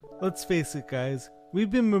Let's face it, guys, we've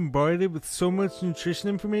been bombarded with so much nutrition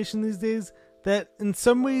information these days that in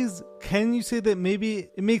some ways, can you say that maybe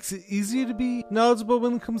it makes it easier to be knowledgeable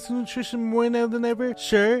when it comes to nutrition more now than ever?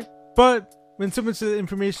 Sure, but when so much of the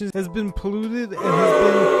information has been polluted and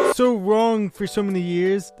has been so wrong for so many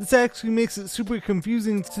years, this actually makes it super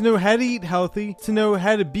confusing to know how to eat healthy, to know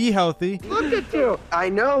how to be healthy. Look at you! I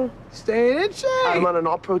know, staying in shape! I'm on an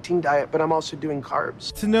all-protein diet, but I'm also doing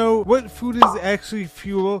carbs. To know what food is actually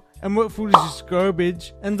fuel and what food is just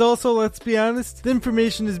garbage. And also, let's be honest, the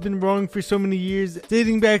information has been wrong for so many years,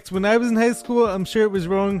 dating back to when I was in high school. I'm sure it was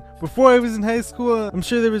wrong before I was in high school. I'm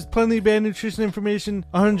sure there was plenty of bad nutrition information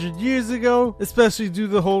 100 years ago, especially due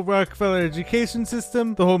to the whole Rockefeller education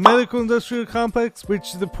system, the whole medical industrial complex,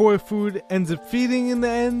 which the poor food ends up feeding in the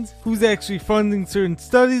end, who's actually funding certain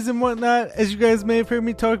studies and whatnot, as you guys may have heard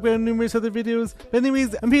me talk about in numerous other videos. But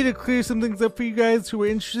anyways, I'm here to clear some things up for you guys who are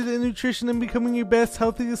interested in nutrition and becoming your best,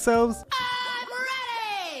 healthiest selves.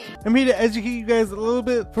 I'm here to educate you guys a little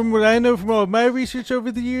bit from what I know from all of my research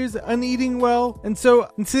over the years on eating well. And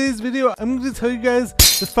so in today's video, I'm going to tell you guys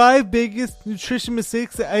the 5 biggest nutrition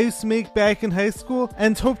mistakes that I used to make back in high school.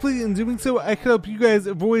 And hopefully in doing so, I can help you guys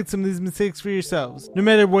avoid some of these mistakes for yourselves, no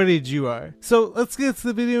matter what age you are. So let's get to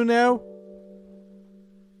the video now.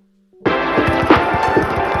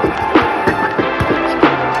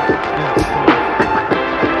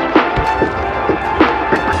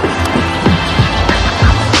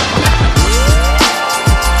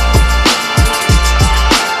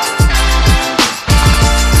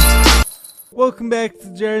 Welcome back to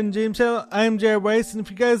Jared and James channel. I'm Jared Weiss, and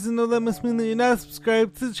if you guys didn't know, that must mean that you're not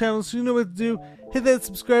subscribed to the channel, so you know what to do. Hit that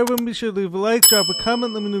subscribe button, be sure to leave a like, drop a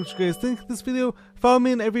comment, let me know what you guys think of this video. Follow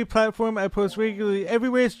me on every platform, I post regularly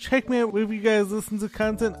everywhere, so check me out wherever you guys listen to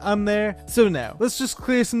content, I'm there. So now, let's just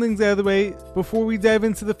clear some things out of the way before we dive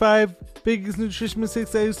into the 5 biggest nutrition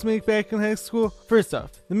mistakes I used to make back in high school. First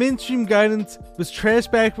off, the mainstream guidance was trash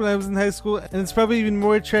back when I was in high school, and it's probably even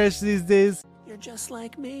more trash these days. You're just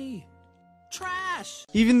like me. Trash!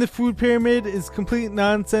 Even the food pyramid is complete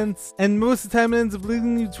nonsense, and most of the time it ends up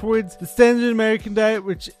leading you towards the standard American diet,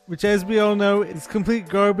 which as we all know is complete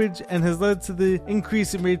garbage and has led to the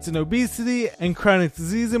increase in rates in obesity and chronic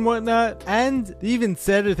disease and whatnot. And the even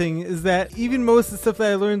sadder thing is that even most of the stuff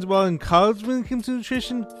that I learned while in college when it came to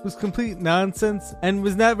nutrition was complete nonsense and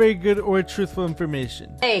was not very good or truthful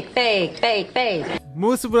information. Fake.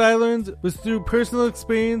 Most of what I learned was through personal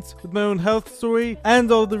experience with my own health story and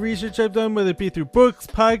all the research I've done, whether it be through books,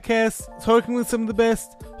 podcasts, talking with some of the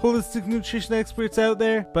best holistic nutrition experts out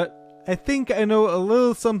there. But I think I know a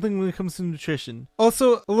little something when it comes to nutrition.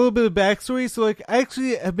 Also, a little bit of backstory. So I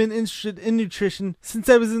actually have been interested in nutrition since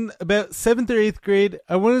I was in about 7th or 8th grade.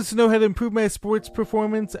 I wanted to know how to improve my sports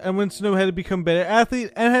performance. I wanted to know how to become a better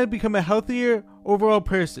athlete and how to become a healthier overall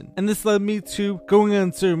person. And this led me to going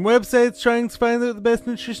on certain websites, trying to find out the best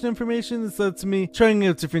nutrition information. This led to me trying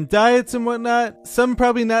out different diets and whatnot. Some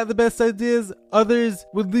probably not the best ideas. Others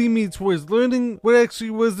would lead me towards learning what actually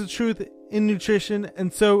was the truth in nutrition.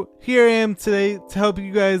 And so here I am today to help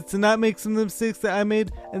you guys to not make some of the mistakes that I made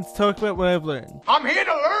and to talk about what I've learned. I'm here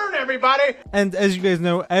to learn, everybody! And as you guys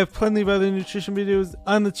know, I have plenty of other nutrition videos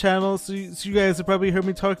on the channel, so you guys have probably heard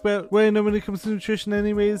me talk about what I know when it comes to nutrition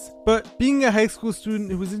anyways. But being a high school student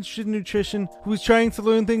who was interested in nutrition, who was trying to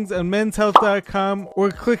learn things on menshealth.com or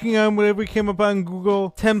clicking on whatever came up on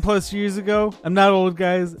Google 10 plus years ago. I'm not old,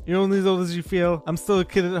 guys. You're only as old as you feel. I'm still a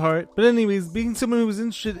kid at heart. But anyways, being someone who was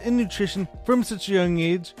interested in nutrition from such a young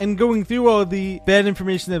age and going through all the bad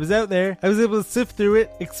information that was out there, I was able to sift through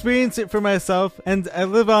it, experience it for myself, and I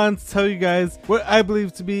live on to tell you guys what I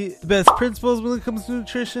believe to be the best principles when it comes to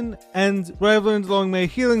nutrition and what I've learned along my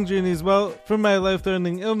healing journey as well from my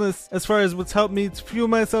life-threatening illness, as far as what's helped me to fuel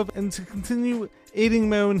myself and to continue aiding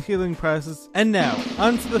my own healing process. And now,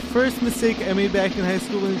 on to the first mistake I made back in high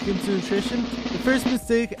school when it came to nutrition. The first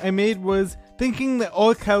mistake I made was thinking that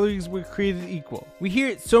all calories were created equal. We hear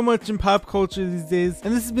it so much in pop culture these days,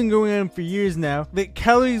 and this has been going on for years now, that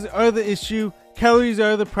calories are the issue, calories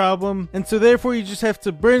are the problem, and so therefore you just have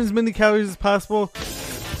to burn as many calories as possible.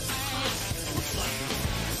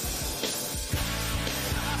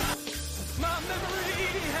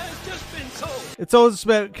 It's all just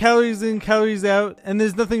about calories in, calories out, and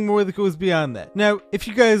there's nothing more that goes beyond that. Now, if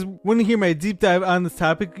you guys want to hear my deep dive on this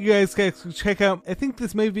topic, you guys can actually check out, I think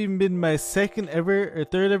this may have even been my 2nd ever or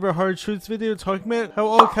 3rd ever Hard Truths video talking about how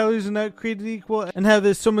all calories are not created equal and how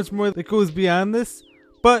there's so much more that goes beyond this.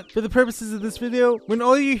 But for the purposes of this video, when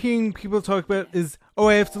all you're hearing people talk about is, oh,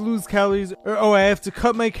 I have to lose calories, or oh, I have to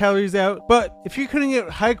cut my calories out. But if you're cutting out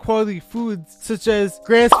high quality foods such as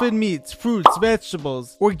grass-fed meats, fruits,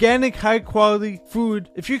 vegetables, organic high quality food,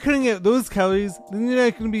 if you're cutting out those calories, then you're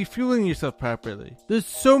not going to be fueling yourself properly. There's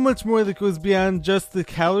so much more that goes beyond just the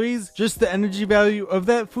calories, just the energy value of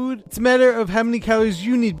that food. It's a matter of how many calories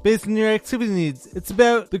you need based on your activity needs. It's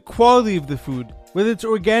about the quality of the food, whether it's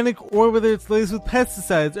organic or whether it's laced with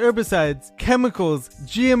pesticides, herbicides, chemicals,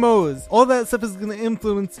 GMOs. All that stuff is going to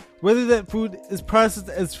influence whether that food is processed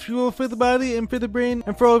as fuel for the body and for the brain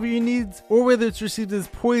and for all of your needs, or whether it's received as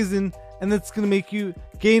poison and that's going to make you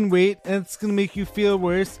gain weight and it's going to make you feel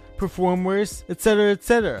worse, perform worse, etc.,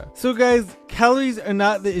 etc. So guys, calories are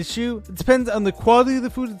not the issue. It depends on the quality of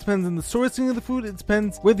the food, it depends on the sourcing of the food, it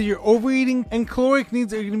depends whether you're overeating, and caloric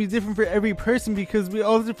needs are going to be different for every person because we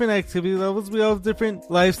all have different activity levels, we all have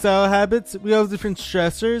different lifestyle habits, we all have different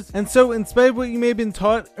stressors. And so in spite of what you may have been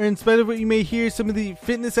taught, or in spite of what you may hear some of the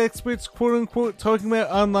fitness experts quote unquote talking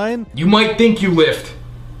about online, you might think you lift,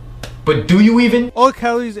 but do you even? All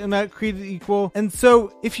calories are not created equal, and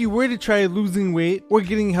so if you were to try losing weight or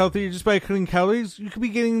getting healthier just by cutting calories, you could be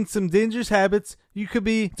getting some dangerous habits. You could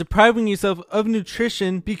be depriving yourself of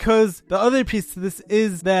nutrition, because the other piece to this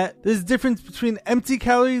is that there's a difference between empty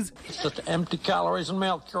calories. It's just empty calories and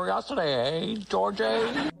milk curiosity, eh,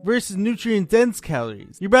 Georgie? Versus nutrient-dense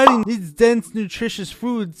calories. Your body needs dense, nutritious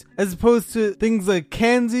foods as opposed to things like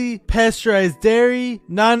candy, pasteurized dairy,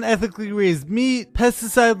 non-ethically raised meat,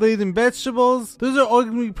 pesticide-laden vegetables. Those are all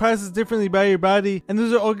going to be processed differently by your body, and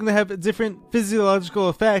those are all going to have a different physiological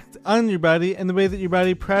effect on your body and the way that your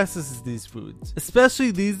body processes these foods. Especially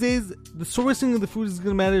these days, the sourcing of the food is going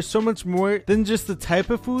to matter so much more than just the type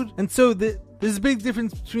of food. And so there's a big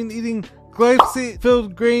difference between eating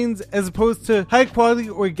glyphosate-filled grains as opposed to high-quality,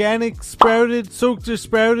 organic, sprouted, soaked or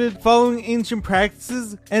sprouted, following ancient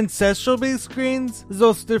practices, ancestral-based grains. There's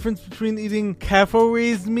also a difference between eating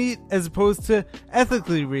CAFO-raised meat as opposed to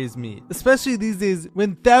ethically raised meat. Especially these days,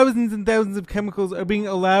 when thousands and thousands of chemicals are being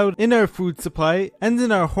allowed in our food supply and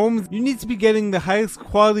in our homes, you need to be getting the highest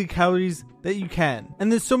quality calories that you can.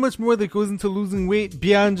 And there's so much more that goes into losing weight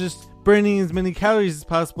beyond just burning as many calories as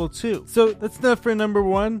possible too. So that's enough for number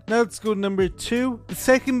one. Now let's go to number two. The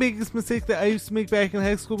second biggest mistake that I used to make back in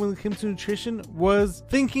high school when it came to nutrition was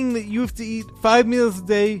thinking that you have to eat 5 meals a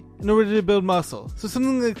day in order to build muscle. So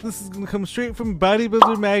something like this is going to come straight from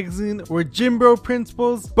Bodybuilder magazine or Gym Bro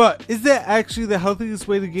principles. But is that actually the healthiest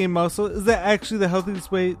way to gain muscle? Is that actually the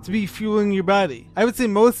healthiest way to be fueling your body? I would say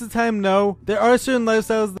most of the time, no. There are certain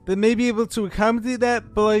lifestyles that may be able to accommodate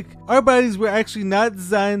that, but like, our bodies were actually not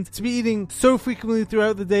designed to be eating so frequently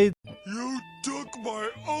throughout the day. You took my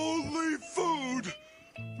only food.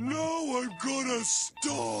 Now I'm gonna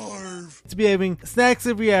starve. To be having snacks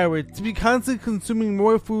every hour, to be constantly consuming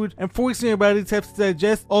more food and forcing our body to have to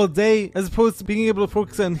digest all day, as opposed to being able to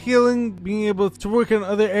focus on healing, being able to work on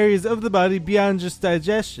other areas of the body beyond just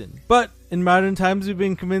digestion. But in modern times, we've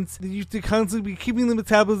been convinced that you have to constantly be keeping the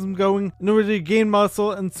metabolism going in order to gain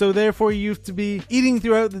muscle, and so therefore you have to be eating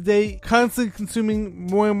throughout the day, constantly consuming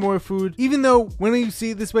more and more food. Even though when you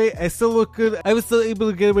see it this way, I still look good. I was still able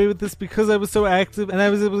to get away with this because I was so active, and I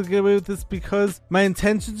was able to get away with this because my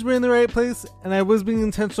intentions were in the right place, and I was being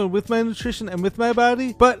intentional with my nutrition and with my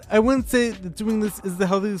body. But I wouldn't say that doing this is the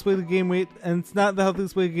healthiest way to gain weight, and it's not the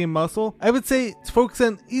healthiest way to gain muscle. I would say to focus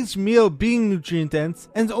on each meal being nutrient dense,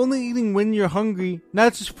 and only eating when you're hungry,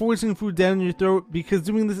 not just forcing food down your throat, because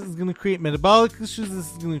doing this is going to create metabolic issues,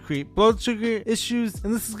 this is going to create blood sugar issues,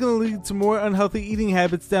 and this is going to lead to more unhealthy eating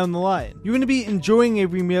habits down the line. You want to be enjoying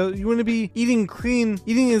every meal, you want to be eating clean,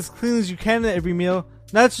 eating as clean as you can at every meal,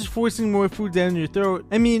 not just forcing more food down your throat.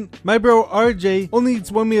 I mean, my bro RJ only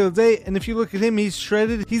eats 1 meal a day, and if you look at him, he's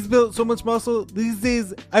shredded. He's built so much muscle. These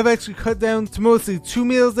days, I've actually cut down to mostly 2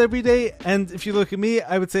 meals every day, and if you look at me,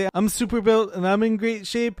 I would say I'm super built and I'm in great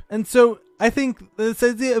shape. And so I think this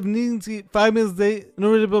idea of needing to eat 5 meals a day in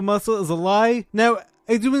order to build muscle is a lie. Now,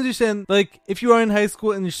 I do understand, like, if you are in high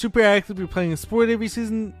school and you're super active, you're playing a sport every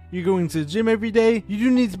season, you're going to the gym every day, you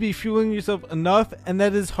do need to be fueling yourself enough, and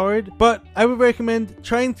that is hard. But I would recommend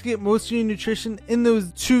trying to get most of your nutrition in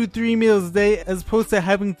those 2-3 meals a day, as opposed to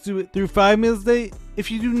having to do it through 5 meals a day.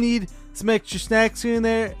 If you do need some extra snacks here and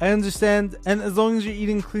there, I understand, and as long as you're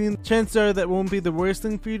eating clean, chances are that won't be the worst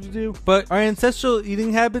thing for you to do. But our ancestral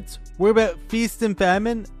eating habits were about feast and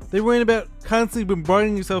famine. They weren't about constantly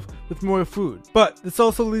bombarding yourself with more food. But this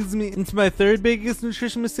also leads me into my third biggest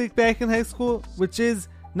nutrition mistake back in high school, which is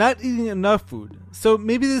not eating enough food. So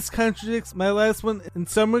maybe this contradicts my last one in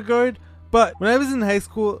some regard, But when I was in high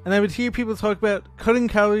school and I would hear people talk about cutting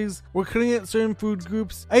calories or cutting out certain food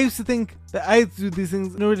groups, I used to think that I had to do these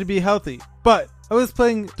things in order to be healthy. But I was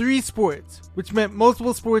playing 3 sports, which meant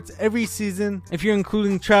multiple sports every season, if you're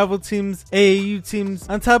including travel teams, AAU teams.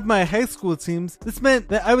 On top of my high school teams, this meant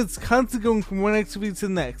that I was constantly going from one activity to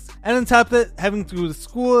the next. And on top of that, having to go to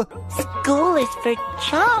school. School is for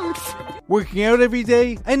chumps. Working out every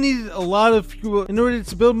day, I needed a lot of fuel in order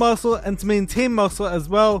to build muscle and to maintain muscle as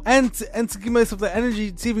well, and to give myself the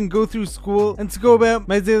energy to even go through school and to go about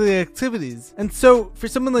my daily activities. And so, for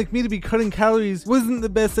someone like me to be cutting calories wasn't the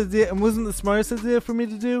best idea and wasn't the smartest idea for me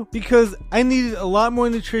to do, because I needed a lot more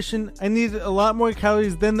nutrition, I needed a lot more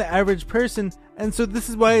calories than the average person. And so this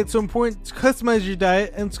is why it's so important to customize your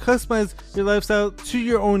diet and to customize your lifestyle to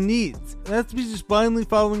your own needs. And that's to be just blindly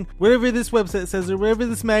following whatever this website says or whatever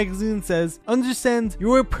this magazine says. Understand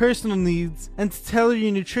your personal needs and to tailor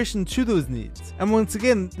your nutrition to those needs. And once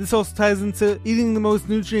again, this also ties into eating the most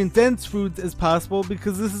nutrient dense foods as possible,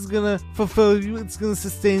 because this is going to fulfill you, it's going to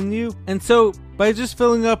sustain you. And so by just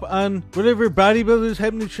filling up on whatever bodybuilder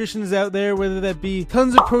type nutrition is out there, whether that be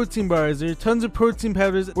tons of protein bars or tons of protein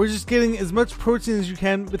powders, or just getting as much protein as you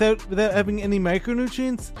can without having any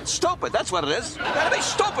micronutrients. Stupid, that's what it is. You gotta be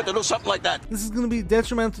stupid to do something like that. This is going to be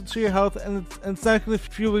detrimental to your health, and it's not going to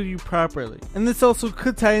fuel you properly. And this also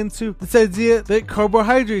could tie into this idea that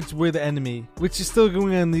carbohydrates were the enemy, which is still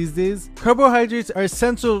going on these days. Carbohydrates are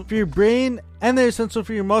essential for your brain and they're essential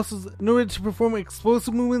for your muscles in order to perform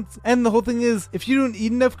explosive movements. And the whole thing is, if you don't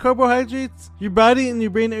eat enough carbohydrates, your body and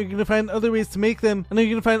your brain are going to find other ways to make them, and are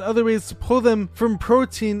going to find other ways to pull them from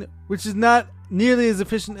protein, which is not nearly as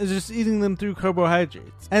efficient as just eating them through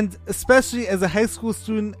carbohydrates. And especially as a high school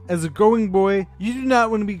student, as a growing boy, you do not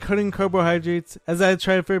want to be cutting carbohydrates, as I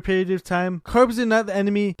tried for a period of time. Carbs are not the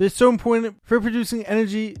enemy. They're so important for producing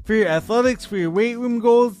energy for your athletics, for your weight room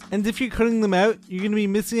goals, and if you're cutting them out, you're going to be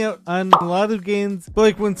missing out on a lot of gains. But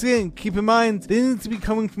like, once again, keep in mind, they need to be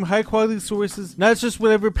coming from high quality sources, not just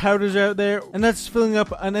whatever powders are out there, and not just filling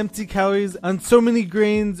up on empty calories, on so many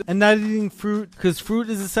grains, and not eating fruit, because fruit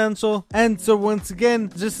is essential. And so once again,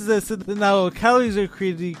 just as I said that not all calories are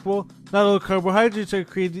created equal, not all carbohydrates are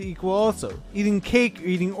created equal also. Eating cake or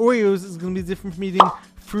eating Oreos is going to be different from eating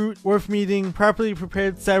fruit, or from eating properly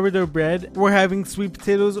prepared sourdough bread, or having sweet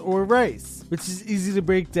potatoes or rice, which is easy to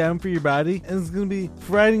break down for your body, and it's going to be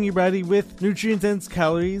providing your body with nutrient-dense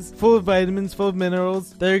calories, full of vitamins, full of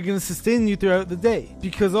minerals, that are going to sustain you throughout the day.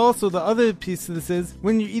 Because also, the other piece to this is,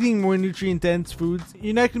 when you're eating more nutrient-dense foods,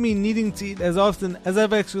 you're not going to be needing to eat as often, as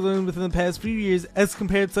I've actually learned within the past few years, as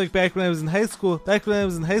compared to like back when I was in high school. Back when I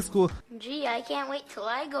was in high school, Gee, I can't wait till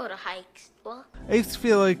I go to high school. I used to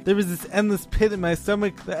feel like there was this endless pit in my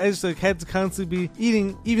stomach that I just like had to constantly be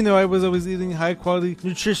eating, even though I was always eating high quality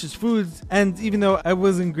nutritious foods, and even though I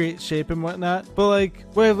was in great shape and whatnot. But like,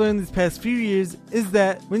 what I've learned these past few years is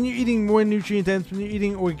that when you're eating more nutrient dense, when you're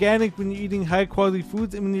eating organic, when you're eating high quality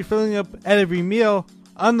foods, and when you're filling up at every meal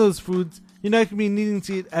on those foods, you're not going to be needing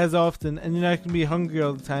to eat as often, and you're not going to be hungry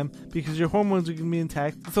all the time, because your hormones are going to be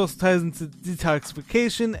intact. This also ties into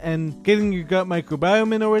detoxification and getting your gut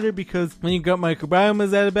microbiome in order, because when your gut microbiome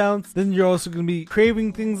is out of balance, then you're also going to be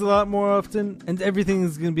craving things a lot more often, and everything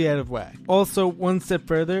is going to be out of whack. Also, one step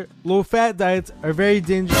further, low-fat diets are very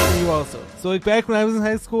dangerous for you also. So like back when I was in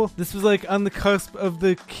high school, this was like on the cusp of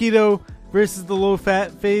the keto versus the low-fat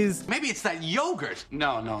phase. Maybe it's that yogurt.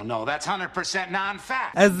 No, that's 100%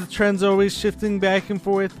 non-fat. As the trends are always shifting back and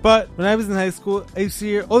forth. But when I was in high school, I used to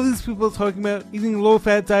hear all these people talking about eating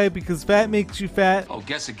low-fat diet because fat makes you fat. Oh,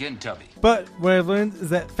 guess again, Tubby. But what I've learned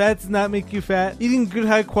is that fat does not make you fat. Eating good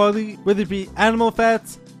high quality, whether it be animal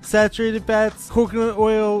fats, saturated fats, coconut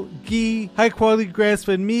oil, ghee, high quality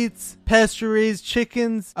grass-fed meats, pasture-raised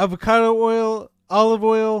chickens, avocado oil, olive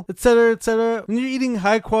oil, etc., etc. When you're eating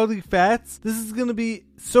high quality fats, this is going to be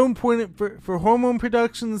so important for hormone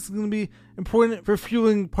production. This is going to be important for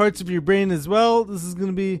fueling parts of your brain as well. This is going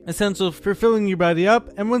to be essential for filling your body up.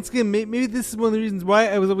 And once again, maybe this is one of the reasons why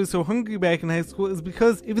I was always so hungry back in high school, is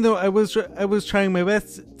because even though I was trying my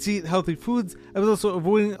best to eat healthy foods, I was also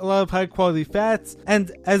avoiding a lot of high quality fats.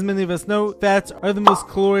 And as many of us know, fats are the most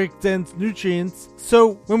caloric dense nutrients.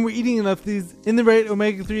 So when we're eating enough of these in the right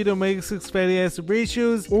omega-3 to omega-6 fatty acid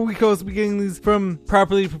ratios, or we could also be getting these from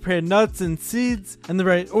properly prepared nuts and seeds and the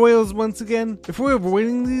right oils once again. If we're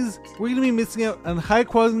avoiding these, we're going to be missing out on high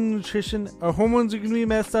quality nutrition, our hormones are going to be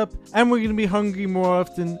messed up, and we're going to be hungry more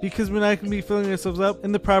often because we're not going to be filling ourselves up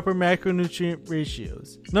in the proper macronutrient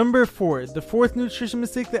ratios. Number 4, the fourth nutrition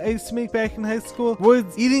mistake that I used to make back in high school was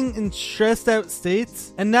eating in stressed out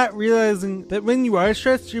states and not realizing that when you are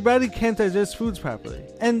stressed, your body can't digest foods properly.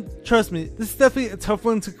 And trust me, this is definitely a tough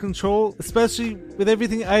one to control, especially with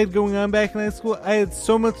everything I had going on back in high school. I had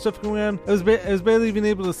so much stuff going on. I was barely even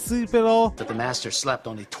able to sleep at all. But the master slept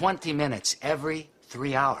only 20 minutes every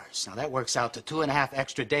 3 hours. Now that works out to 2.5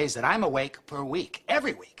 extra days that I'm awake per week,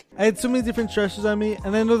 every week. I had so many different stressors on me,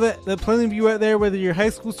 and I know that plenty of you out there, whether you're high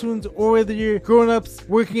school students or whether you're grown-ups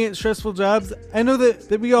working at stressful jobs, I know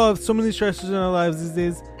that we all have so many stressors in our lives these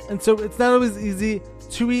days, and so it's not always easy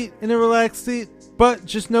to eat in a relaxed state. But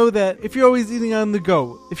just know that if you're always eating on the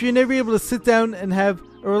go, if you're never able to sit down and have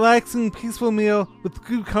a relaxing, peaceful meal with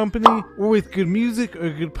good company or with good music or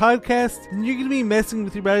a good podcast, then you're going to be messing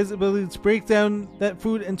with your body's ability to break down that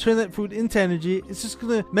food and turn that food into energy. It's just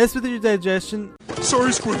going to mess with your digestion.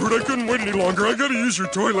 Sorry, Squidward, I couldn't wait any longer. I gotta use your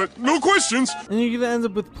toilet. No questions. And you're going to end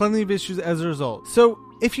up with plenty of issues as a result. So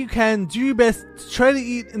if you can, do your best to try to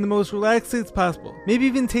eat in the most relaxed states possible. Maybe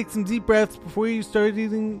even take some deep breaths before you start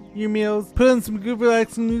eating your meals. Put on some good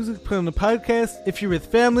relaxing music, put on a podcast. If you're with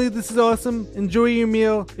family, this is awesome. Enjoy your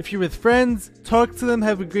meal. If you're with friends, talk to them,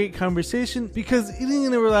 have a great conversation, because eating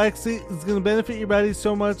in a relaxed state is going to benefit your body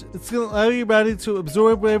so much. It's going to allow your body to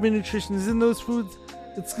absorb whatever nutrition is in those foods.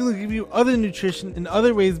 It's going to give you other nutrition in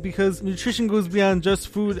other ways, because nutrition goes beyond just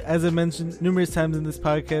food, as I mentioned numerous times in this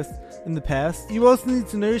podcast in the past. You also need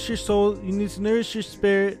to nourish your soul, you need to nourish your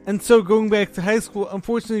spirit. And so going back to high school,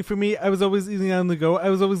 unfortunately for me, I was always eating on the go. I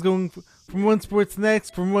was always going from one sport to the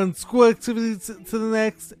next, from one school activity to the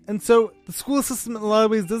next. And so the school system in a lot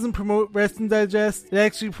of ways doesn't promote rest and digest. It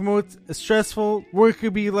actually promotes a stressful worker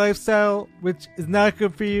bee lifestyle, which is not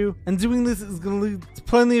good for you. And doing this is going to lead to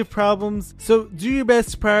plenty of problems. So do your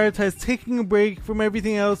best to prioritize taking a break from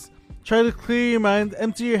everything else. Try to clear your mind,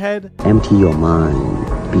 empty your head. Empty your mind.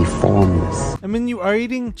 Be formless. And when you are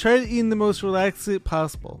eating, try to eat in the most relaxed state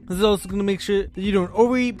possible. This is also going to make sure that you don't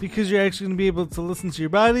overeat, because you're actually going to be able to listen to your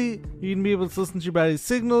body. You're going to be able to listen to your body's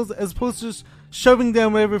signals, as opposed to just shoving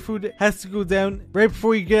down whatever food has to go down right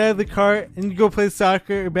before you get out of the car and you go play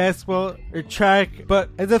soccer or basketball or track. But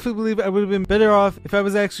I definitely believe I would have been better off if I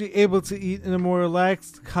was actually able to eat in a more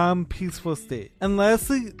relaxed, calm, peaceful state. And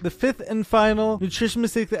lastly, the fifth and final nutrition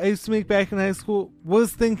mistake that I used to make back in high school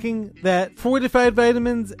was thinking that fortified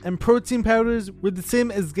vitamins and protein powders were the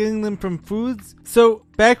same as getting them from foods. So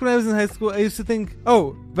back when I was in high school, I used to think,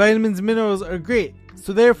 oh, vitamins and minerals are great.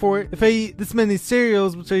 So therefore, if I eat this many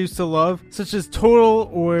cereals, which I used to love, such as Total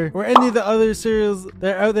or any of the other cereals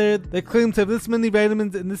that are out there that claim to have this many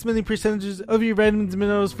vitamins and this many percentages of your vitamins and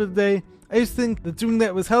minerals for the day, I used to think that doing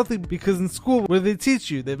that was healthy, because in school, where they teach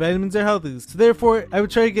you that vitamins are healthy. So therefore, I would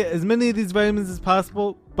try to get as many of these vitamins as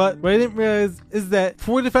possible. But what I didn't realize is that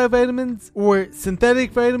fortified vitamins or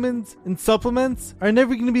synthetic vitamins and supplements are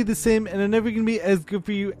never going to be the same, and are never going to be as good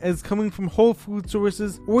for you as coming from whole food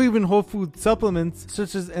sources, or even whole food supplements,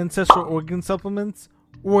 such as ancestral organ supplements,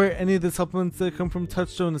 or any of the supplements that come from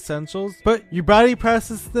Touchstone Essentials. But your body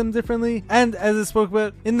processes them differently, and as I spoke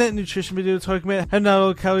about in that nutrition video talking about how not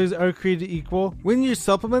all calories are created equal, when you're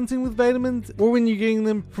supplementing with vitamins, or when you're getting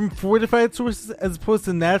them from fortified sources as opposed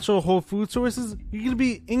to natural whole food sources, you're going to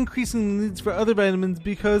be increasing the needs for other vitamins,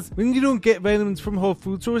 because when you don't get vitamins from whole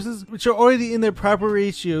food sources, which are already in their proper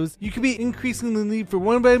ratios, you could be increasing the need for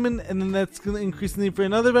one vitamin, and then that's going to increase the need for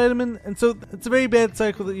another vitamin. And so it's a very bad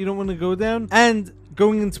cycle that you don't want to go down. And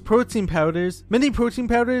going into protein powders, many protein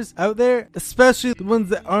powders out there, especially the ones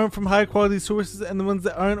that aren't from high quality sources and the ones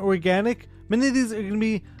that aren't organic, many of these are going to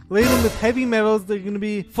be laden with heavy metals. They're going to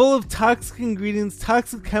be full of toxic ingredients,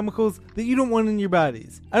 toxic chemicals that you don't want in your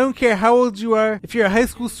bodies. I don't care how old you are, if you're a high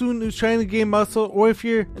school student who's trying to gain muscle, or if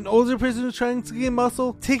you're an older person who's trying to gain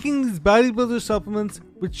muscle, taking these bodybuilder supplements,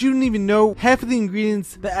 which you don't even know half of the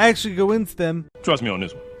ingredients that actually go into them. Trust me on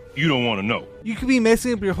this one. You don't want to know. You could be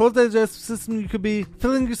messing up your whole digestive system. You could be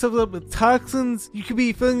filling yourself up with toxins. You could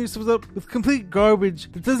be filling yourself up with complete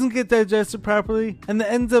garbage that doesn't get digested properly, and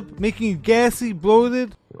that ends up making you gassy,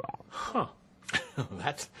 bloated. Huh.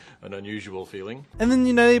 That's an unusual feeling. And then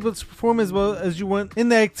you're not able to perform as well as you want in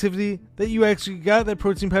the activity that you actually got that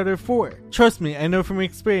protein powder for. Trust me, I know from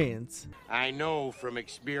experience. I know from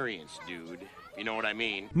experience, dude. You know what I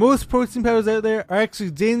mean? Most protein powders out there are actually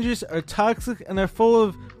dangerous, are toxic, and are full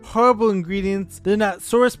of horrible ingredients, they're not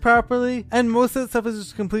sourced properly, and most of that stuff is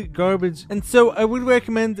just complete garbage. And so I would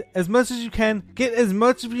recommend, as much as you can, get as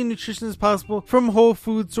much of your nutrition as possible from whole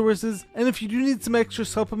food sources. And if you do need some extra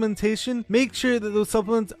supplementation, make sure that those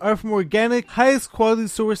supplements are from organic, highest quality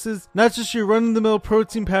sources, not just your run-of-the-mill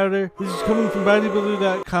protein powder, which is coming from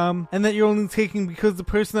bodybuilder.com, and that you're only taking because the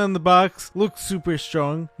person on the box looks super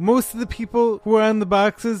strong. Most of the people who are on the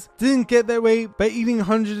boxes didn't get that way by eating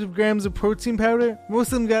hundreds of grams of protein powder. Most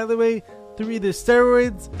of them got that way through either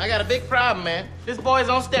steroids. I got a big problem, man. This boy's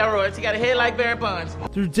on steroids. He got a head like Barry Bonds.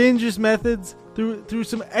 Through dangerous methods, through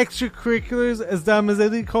some extracurriculars, as Dom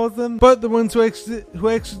Mazzetti calls them, but the ones who actually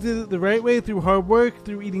did it the right way, through hard work,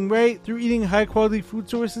 through eating right, through eating high quality food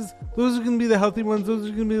sources, those are going to be the healthy ones. Those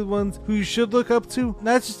are going to be the ones who you should look up to.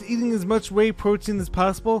 Not just eating as much whey protein as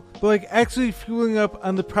possible, but like actually fueling up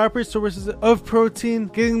on the proper sources of protein,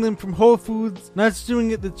 getting them from whole foods, not just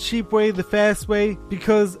doing it the cheap way, the fast way,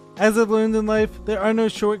 because as I've learned in life, there are no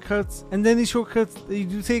shortcuts, and any shortcuts that you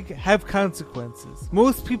do take have consequences.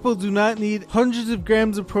 Most people do not need hundreds of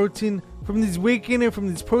grams of protein from these weight gainer, from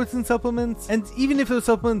these protein supplements, and even if those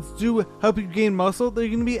supplements do help you gain muscle, they're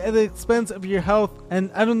going to be at the expense of your health,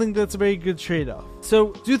 and I don't think that's a very good trade-off.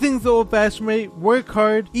 So do things the old-fashioned way, work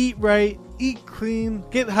hard, eat right, eat clean,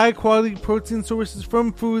 get high quality protein sources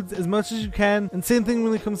from foods as much as you can, and same thing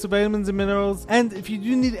when it comes to vitamins and minerals. And if you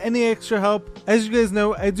do need any extra help, as you guys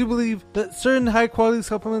know, I do believe that certain high quality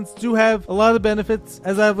supplements do have a lot of benefits,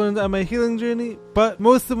 as I've learned on my healing journey, but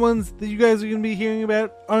most of the ones that you guys are going to be hearing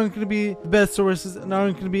about aren't going to be the best sources and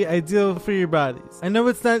aren't going to be ideal for your bodies. I know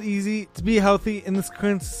it's not easy to be healthy in this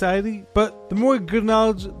current society, but the more good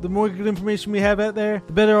knowledge, the more good information we have out there,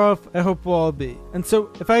 the better off I hope we'll all be. And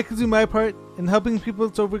so if I could do my part in helping people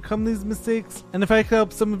to overcome these mistakes, and if I could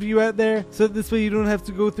help some of you out there so that this way you don't have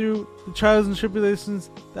to go through the trials and tribulations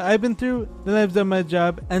that I've been through, then I've done my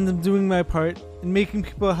job and I'm doing my part in making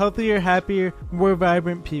people healthier, happier, more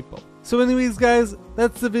vibrant people. So anyways guys,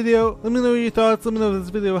 that's the video. Let me know your thoughts. Let me know if this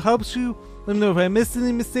video helps you. Let me know if I missed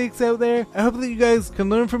any mistakes out there. I hope that you guys can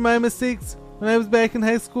learn from my mistakes when I was back in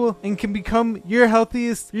high school and can become your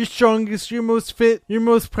healthiest, your strongest, your most fit, your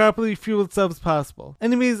most properly fueled selves possible.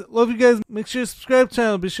 Anyways, love you guys. Make sure to subscribe to the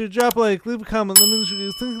channel. Be sure to drop a like, leave a comment. Let me know what you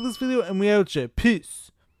guys think of this video, and we out here.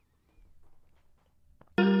 Peace.